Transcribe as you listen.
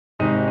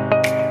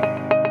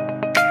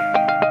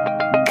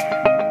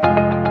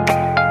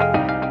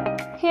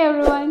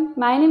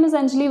My name is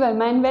Anjali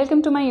Verma and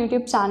welcome to my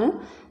YouTube channel.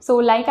 So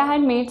like I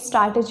had made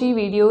strategy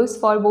videos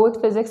for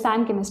both physics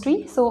and chemistry,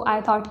 so I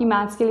thought कि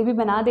maths के लिए भी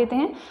बना देते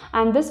हैं.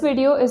 And this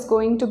video is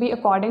going to be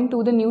according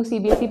to the new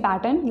CBSE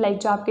pattern, like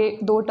जो आपके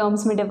दो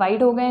टर्म्स में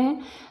डिवाइड हो गए हैं.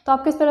 तो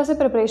आप किस तरह से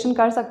प्रिपरेशन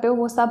कर सकते हो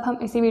वो सब हम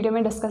इसी वीडियो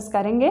में डिस्कस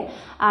करेंगे.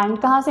 एंड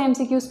कहाँ से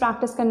MCQs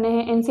प्रैक्टिस करने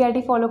हैं,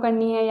 NCERT फॉलो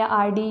करनी है या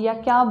RD या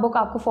क्या बुक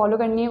आपको फॉलो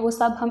करनी है, वो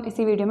सब हम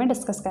इसी वीडियो में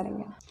डिस्कस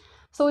करेंगे.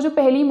 सो जो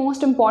पहली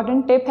मोस्ट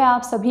इंपॉर्टेंट टिप है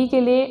आप सभी के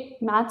लिए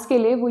मैथ्स के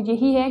लिए वो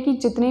यही है कि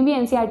जितने भी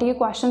NCERT के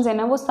क्वेश्चंस हैं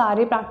ना वो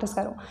सारे प्रैक्टिस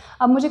करो.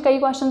 अब मुझे कई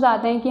क्वेश्चंस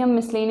आते हैं कि हम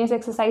मिसलेनियस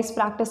एक्सरसाइज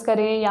प्रैक्टिस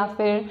करें या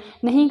फिर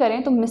नहीं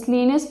करें, तो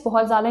मिसलेनियस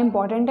बहुत ज़्यादा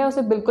इंपॉर्टेंट है,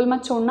 उसे बिल्कुल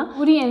मत छोड़ना.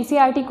 पूरी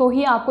NCERT को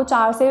ही आपको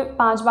 4 से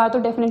 5 बार तो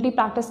डेफिनेटली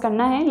प्रैक्टिस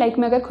करना है. लाइक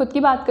मैं अगर खुद की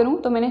बात करूँ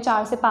तो मैंने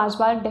 4 से 5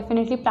 बार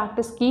डेफिनेटली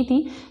प्रैक्टिस की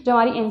थी जो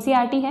हमारी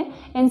NCERT है.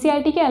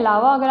 NCERT के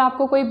अलावा अगर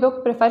आपको कोई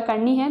बुक प्रेफर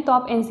करनी है तो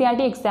आप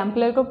NCERT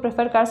एग्जाम्पलर को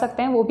प्रेफर कर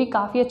सकते हैं, वो भी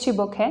काफ़ी अच्छी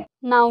बुक है.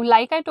 Now,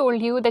 like I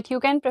told you that you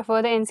can prefer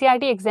the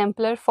NCERT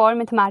Exemplar for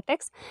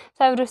mathematics.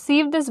 So, I've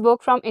received this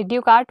book from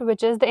Educart,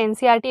 which is the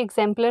NCERT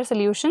Exemplar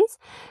Solutions.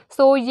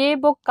 So, ये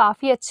book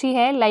काफ़ी अच्छी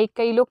है. Like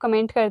कई लोग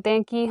comment करते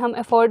हैं कि हम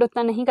afford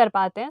उतना नहीं कर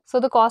पाते हैं.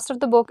 So, the cost of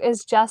the book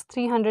is just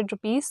 300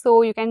 rupees. So,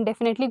 you can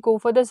definitely go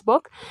for this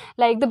book.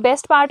 Like the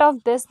best part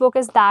of this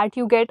book is that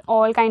you get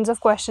all kinds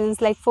of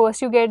questions. Like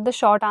first you get the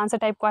short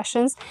answer type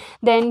questions.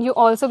 Then you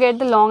also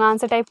get the long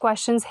answer type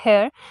questions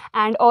here.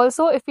 And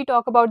also if we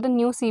talk about the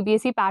new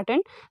CBSE pattern,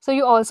 so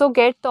you also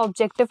get the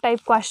objective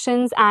type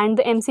questions and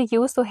the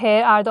MCQs. So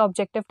here are the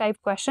objective type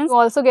questions. You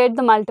also get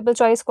the multiple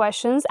choice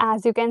questions,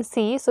 as you can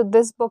see. So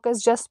this book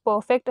is just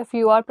perfect if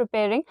you are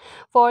preparing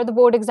for the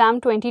board exam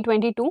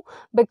 2022,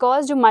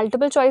 because जो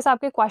multiple choice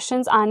आपके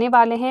questions आने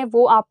वाले हैं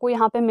वो आपको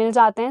यहाँ पे मिल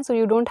जाते हैं. So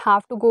you don't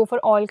have to go for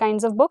all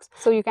kinds of books.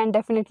 So you can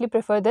definitely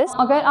prefer this.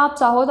 अगर आप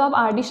चाहो तो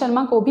आप RD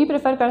शर्मा को भी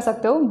प्रेफर कर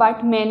सकते हो,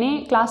 बट मैंने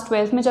क्लास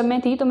 12 में जब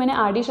मैं थी तो मैंने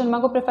RD शर्मा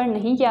को प्रेफर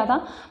नहीं किया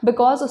था,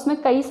 बिकॉज उसमें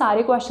कई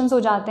सारे क्वेश्चंस हो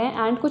जाते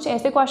हैं एंड कुछ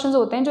ऐसे क्वेश्चंस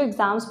होते हैं जो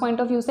एग्जाम्स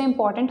पॉइंट ऑफ व्यू से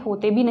इंपॉर्टेंट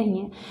होते भी नहीं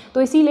हैं.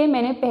 तो इसीलिए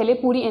मैंने पहले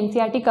पूरी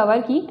NCERT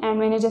कवर की. एंड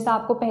मैंने जैसा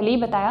आपको पहले ही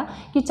बताया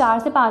कि 4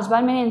 से 5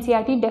 बार मैंने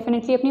NCERT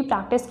डेफिनेटली अपनी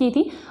प्रैक्टिस की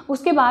थी.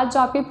 उसके बाद जो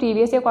आपके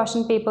प्रीवियस या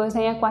क्वेश्चन पेपर्स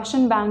हैं या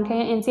क्वेश्चन बैंक है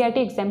या NCERT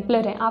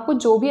एग्जाम्पलर है, आपको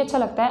जो भी अच्छा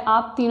लगता है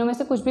आप तीनों में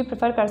से कुछ भी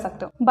प्रेफर कर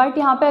सकते हो. बट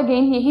यहाँ पे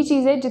अगेन यही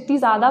चीज़ है, जितनी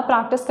ज़्यादा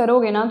प्रैक्टिस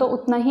करोगे ना तो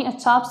उतना ही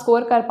अच्छा आप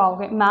स्कोर कर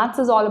पाओगे. Maths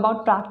is all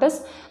about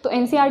practice. तो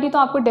NCERT तो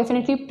आपको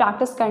डेफिनेटली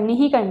प्रैक्टिस करनी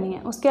ही करनी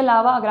है. उसके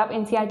अलावा अगर आप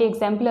NCERT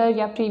एग्जाम्पलर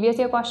या प्रीवियस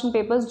या क्वेश्चन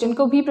पेपर्स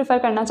जिनको भी प्रेफर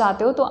करना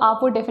चाहते हो तो आप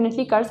वो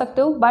डेफिनेटली कर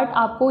सकते हो. बट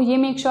आपको ये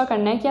मेक श्योर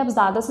करना है कि आप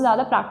ज़्यादा से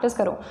ज़्यादा प्रैक्टिस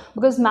करो,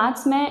 बिकॉज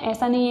मैथ्स में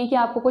ऐसा नहीं है कि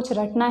आपको कुछ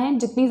रटना है.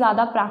 जितनी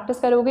ज़्यादा प्रैक्टिस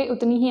करोगे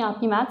उतनी ही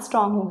आपकी मैथ्स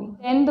स्ट्रांग होगी.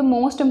 Then the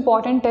most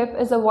important tip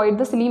is avoid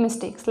the silly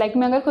mistakes. Like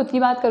मैं अगर खुद की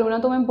बात करूँ ना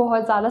तो मैं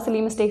बहुत ज़्यादा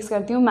सिली मिस्टेक्स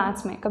करती हूँ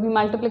मैथ्स में. कभी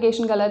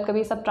मल्टीप्लिकेशन गलत,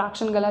 कभी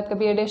सब्ट्रैक्शन गलत,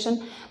 कभी एडिशन.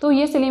 तो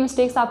ये सिली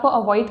मिस्टेक्स आपको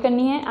अवॉइड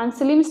करनी है. एंड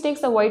सिली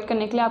मिस्टेक्स अवॉइड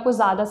करने के लिए आपको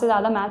ज़्यादा से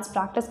ज़्यादा मैथ्स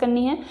प्रैक्टिस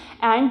करनी है.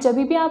 एंड जब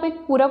भी आप एक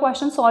पूरा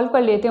क्वेश्चन सॉल्व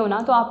कर लेते हो ना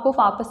तो आपको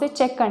वापस से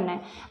चेक करना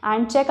है.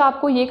 एंड चेक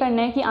आपको ये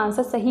करना है कि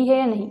आंसर सही है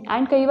या नहीं.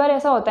 एंड कई बार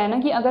ऐसा होता है ना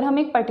कि अगर हम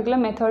एक पर्टिकुलर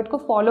मेथड को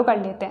फॉलो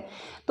कर लेते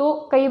हैं तो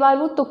कई बार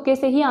वो तुक्के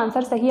से ही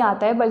आंसर सही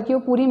आता है, बल्कि वो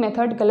पूरी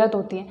मेथड गलत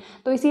होती है.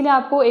 तो इसीलिए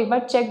आपको एक बार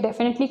चेक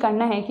डेफिनेटली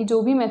करना है कि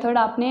जो भी मेथड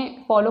आपने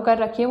फॉलो कर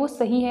रखी है वो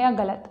सही है या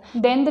गलत.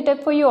 Then the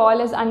tip for you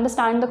all is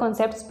understand the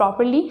concepts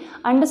properly.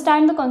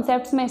 Understand the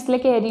concepts मैं इसलिए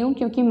कह रही हूँ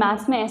क्योंकि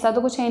मैथ्स में ऐसा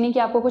तो कुछ है नहीं कि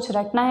आपको कुछ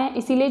रटना है.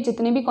 इसीलिए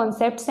जितने भी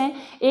कॉन्सेप्ट्स हैं,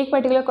 एक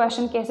पर्टिकुलर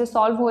क्वेश्चन कैसे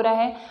सॉल्व हो रहा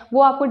है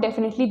वो आपको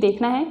डेफिनेटली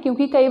देखना है.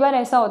 क्योंकि कई बार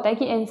ऐसा होता है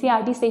कि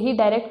NCERT से ही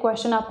डायरेक्ट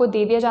क्वेश्चन आपको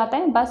दे दिया जाता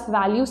है, बस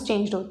वैल्यूज़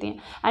चेंज होती हैं.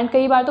 एंड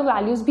कई बार तो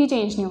वैल्यूज़ भी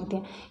चेंज नहीं होती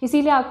हैं.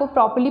 इसीलिए आपको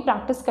प्रॉपर्ली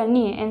प्रैक्टिस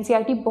करनी है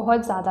NCERT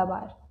बहुत ज़्यादा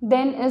बार.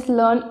 Then is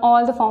learn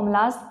all the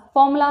formulas.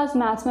 Formulas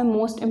maths में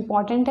मोस्ट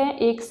इंपॉर्टेंट है.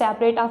 एक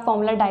सेपरेट आप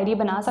फॉर्मूला डायरी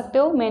बना सकते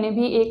हो. मैंने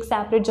भी एक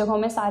सेपरेट जगहों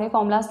में सारे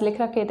फॉर्मूलाज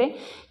लिख रखे थे,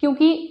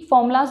 क्योंकि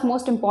फॉर्मूलाज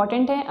मोस्ट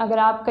इंपॉर्टेंट है. अगर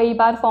आप कई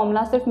बार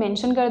फॉर्मूला सिर्फ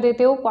मेंशन कर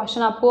देते हो,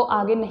 क्वेश्चन आपको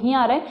आगे नहीं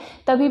आ रहा है,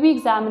 तभी भी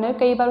एग्जामिनर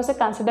कई बार उसे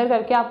कंसिडर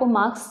करके आपको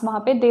मार्क्स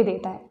वहाँ पे दे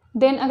देता है.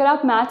 देन अगर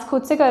आप मैथ्स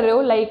खुद से कर रहे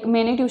हो, लाइक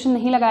मैंने ट्यूशन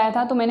नहीं लगाया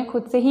था तो मैंने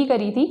खुद से ही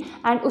करी थी.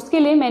 एंड उसके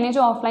लिए मैंने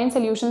जो ऑफलाइन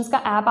सोल्यूशंस का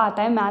ऐप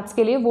आता है मैथ्स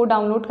के लिए वो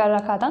डाउनलोड कर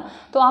रखा था.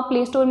 तो आप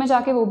प्ले स्टोर में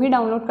जाके वो भी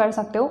डाउनलोड कर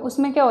सकते हो.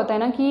 उसमें क्या होता है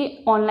ना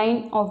कि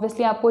ऑनलाइन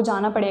ऑब्वियसली आपको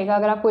जाना पड़ेगा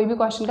अगर आप कोई भी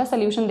क्वेश्चन का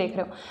सोल्यूशन देख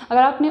रहे हो.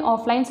 अगर आपने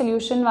ऑफलाइन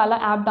सोल्यूशन वाला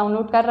ऐप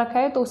डाउनलोड कर रखा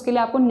है तो उसके लिए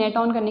आपको नेट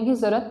ऑन करने की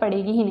ज़रूरत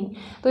पड़ेगी ही नहीं.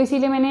 तो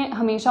इसीलिए मैंने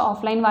हमेशा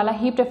ऑफलाइन वाला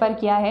ही प्रेफर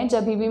किया है.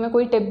 जब भी मैं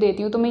कोई टिप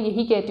देती हूँ तो मैं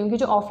यही कहती हूँ कि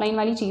जो ऑफलाइन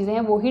वाली चीज़ें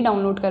हैं वो ही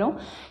डाउनलोड करो,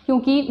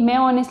 क्योंकि मैं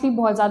ऑनेस्टली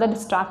बहुत ज़्यादा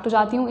डिस्ट्रैक्ट हो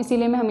जाती हूँ.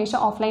 इसीलिए मैं हमेशा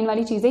ऑफलाइन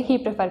वाली चीज़ें ही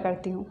प्रेफर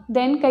करती हूँ.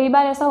 देन कई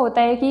बार ऐसा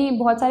होता है कि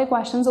बहुत सारे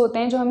क्वेश्चंस होते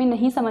हैं जो हमें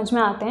नहीं समझ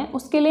में आते हैं.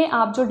 उसके लिए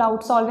आप जो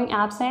डाउट सॉल्विंग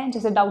ऐप्स हैं,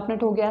 जैसे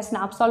डाउटनेट हो गया,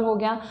 स्नैप सॉल्व हो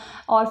गया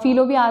और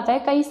फीलो भी आता है,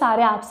 कई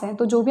सारे ऐप्स हैं.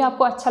 तो जो भी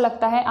आपको अच्छा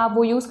लगता है आप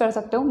वो यूज़ कर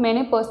सकते हो.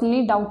 मैंने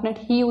पर्सनली डाउटनेट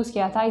ही यूज़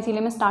किया था,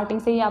 इसीलिए मैं स्टार्टिंग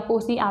से ही आपको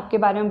उसी ऐप के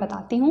बारे में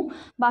बताती हूँ.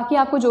 बाकी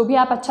आपको जो भी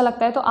ऐप अच्छा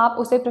लगता है तो आप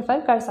उसे प्रेफर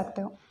कर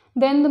सकते हो.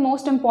 Then the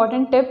most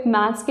important tip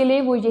maths के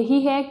लिए वो यही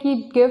है कि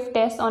give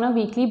test on a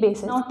weekly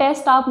basis. और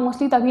टेस्ट आप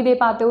मोस्टली तभी दे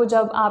पाते हो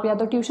जब आप या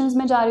तो ट्यूशन्स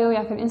में जा रहे हो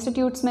या फिर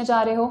इंस्टीट्यूट्स में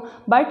जा रहे हो।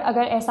 बट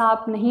अगर ऐसा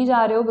आप नहीं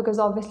जा रहे हो, बिकॉज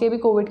ऑब्वियसली अभी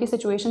कोविड की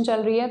सिचुएशन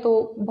चल रही है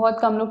तो बहुत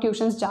कम लोग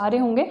ट्यूशन्स जा रहे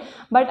होंगे,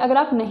 बट अगर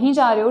आप नहीं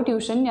जा रहे हो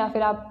ट्यूशन या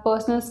फिर आप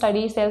पर्सनल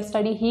स्टडी सेल्फ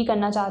स्टडी ही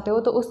करना चाहते हो,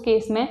 तो उस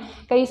केस में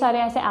कई सारे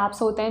ऐसे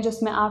ऐप्स होते हैं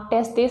जिसमें आप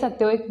टेस्ट दे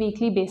सकते हो एक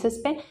वीकली बेसिस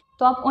पे।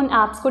 तो आप उन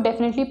ऐप्स को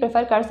डेफिनेटली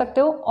प्रेफर कर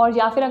सकते हो। और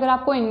या फिर अगर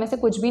आपको इनमें से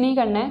कुछ भी नहीं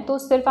करना है तो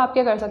सिर्फ आप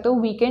क्या कर सकते हो,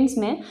 वीकेंड्स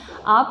में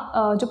आप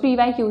जो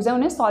प्री-वाई क्यूज़ है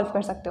उन्हें सॉल्व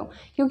कर सकते हो,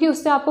 क्योंकि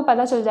उससे आपको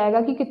पता चल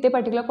जाएगा कि कितने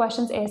पर्टिकुलर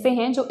क्वेश्चंस ऐसे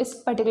हैं जो इस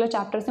पर्टिकुलर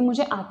चैप्टर से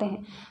मुझे आते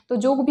हैं। तो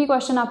जो भी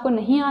क्वेश्चन आपको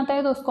नहीं आता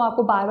है तो उसको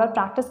आपको बार बार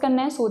प्रैक्टिस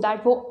करना है सो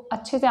दैट वो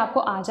अच्छे से आपको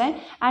आ जाए।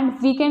 एंड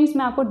वीकेंड्स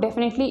में आपको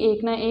डेफिनेटली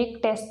एक ना एक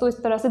टेस्ट तो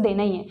इस तरह से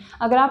देना ही है।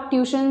 अगर आप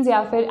ट्यूशन्स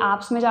या फिर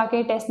ऐप्स में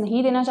जाके टेस्ट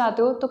नहीं देना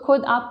चाहते हो तो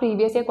खुद आप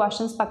प्रीवियस ईयर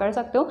क्वेश्चंस पकड़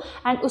सकते हो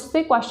एंड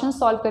उससे क्वेश्चन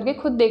सॉल्व करके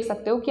खुद देख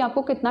सकते हो कि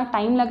आपको कितना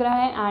टाइम लग रहा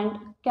है एंड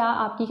क्या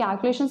आपकी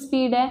कैलकुलेशन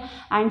स्पीड है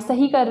एंड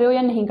सही कर रहे हो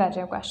या नहीं कर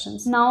रहे हो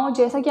क्वेश्चंस। नाउ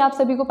जैसा कि आप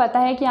सभी को पता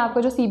है कि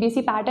आपका जो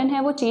सीबीएसई पैटर्न है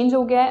वो चेंज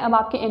हो गया है, अब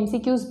आपके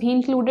एमसीक्यूज़ भी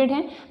इंक्लूडेड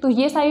हैं। तो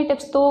ये सारी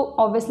टिप्स तो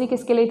ऑब्वियसली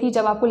किसके लिए थी,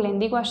 जब आपको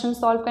लेंदी क्वेश्चन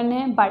सॉल्व करने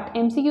हैं। बट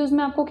एमसीक्यूज़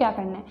में आपको क्या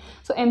करना है,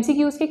 सो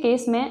एमसीक्यूज़ के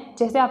केस में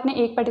जैसे आपने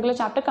एक पर्टिकुलर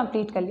चैप्टर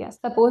कंप्लीट कर लिया,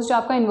 सपोज जो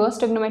आपका इन्वर्स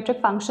ट्रिग्नोमेट्रिक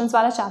फंक्शंस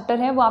वाला चैप्टर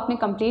है वो आपने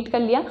कंप्लीट कर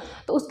लिया,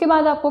 तो उसके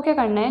बाद आपको क्या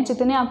करना है,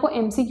 जितने आपको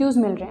एमसीक्यूज़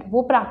मिल रहे हैं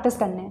वो प्रैक्टिस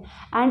करने हैं।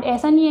 एंड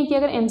ऐसा नहीं है कि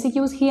अगर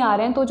एमसीक्यूज़ ही आ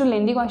रहे हैं तो जो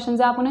लेंदी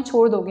क्वेश्चन है आप उन्हें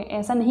छोड़ दोगे,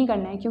 ऐसा नहीं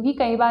करना है। क्योंकि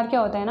कई बार क्या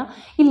होता है ना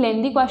कि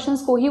लेंदी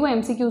क्वेश्चंस को ही वो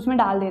एमसीक्यूज़ में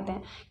डाल देते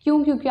हैं,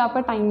 क्योंकि आपका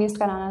टाइम वेस्ट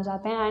कराना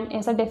चाहते हैं। एंड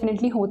ऐसा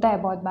डेफिनेटली होता है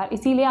बहुत बार,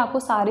 इसीलिए आपको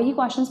सारे ही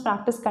क्वेश्चंस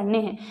प्रैक्टिस करने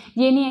हैं।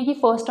 ये नहीं है कि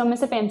फर्स्ट टर्म में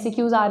सिर्फ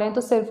एमसीक्यूज़ आ रहे हैं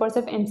तो सिर्फ और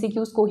सिर्फ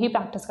एमसीक्यूज़ को ही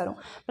प्रैक्टिस करो।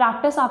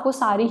 प्रैक्टिस आपको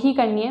सारी ही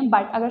करनी है,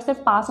 बट अगर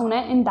सिर्फ पास होना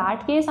है इन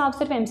दैट केस आप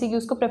सिर्फ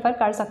एमसीक्यूज़ को प्रेफर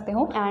कर सकते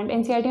हो। एंड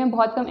एनसीईआरटी में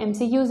बहुत कम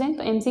एमसीक्यूज़ हैं,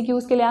 तो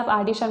एमसीक्यूज़ के लिए आप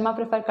आर डी शर्मा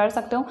प्रेफर कर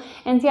सकते हो।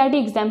 एनसीईआरटी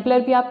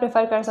एग्जाम्पलर भी आप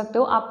प्रेफर कर सकते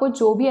हो। आपको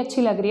जो भी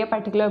अच्छी लग रही है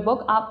पर्टिकुलर बुक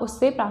आप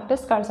उससे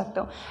प्रैक्टिस कर सकते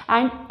हो।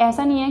 एंड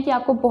ऐसा नहीं है कि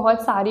आपको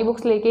बहुत सारी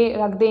बुक्स लेके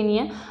रख देनी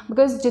है,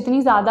 बिकॉज जितनी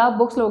ज़्यादा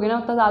बुक्स लोगे ना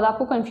उतना ज़्यादा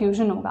आपको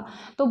कन्फ्यूजन होगा।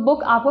 तो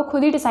बुक आपको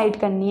खुद ही डिसाइड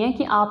करनी है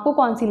कि आपको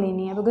कौन सी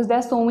लेनी है, because there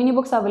are so many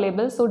books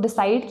available. So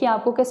decide कि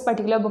आपको किस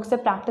पर्टिकुलर बुक से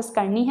प्रैक्टिस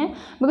करनी है,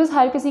 बिकॉज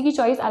हर किसी की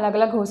चॉइस अलग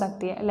अलग हो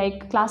सकती है।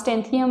 लाइक क्लास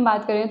 10th की हम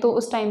बात करें तो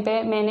उस टाइम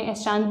पे मैंने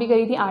एस चांद भी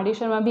करी थी, आर डी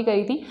शर्मा भी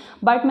करी थी,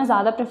 बट मैं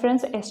ज़्यादा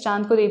प्रेफरेंस एस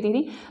चांद को देती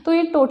थी। तो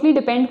ये टोटली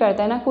डिपेंड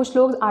करता है ना, कुछ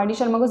लोग आर डी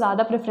शर्मा को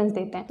ज़्यादा प्रेफरेंस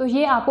देते हैं। तो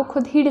ये आपको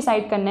खुद ही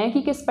डिसाइड करना है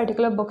कि किस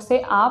पर्टिकुलर बुक से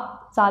आप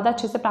ज़्यादा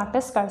अच्छे से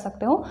प्रैक्टिस कर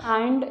सकते हो।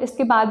 एंड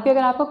इसके बाद भी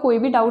अगर आपका कोई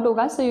भी डाउट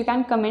होगा so you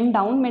can comment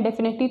down, मैं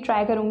डेफिनेटली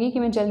ट्राई करूँगी कि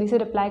मैं जल्दी से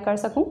रिप्लाई कर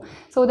सकूँ।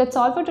 So that's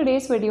all for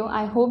today's video.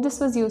 I hope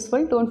this was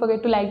useful. Don't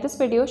forget to like this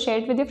video, share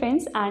it with your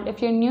friends, and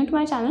if you are new to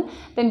my channel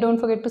then don't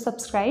forget to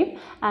subscribe,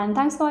 and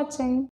thanks for watching.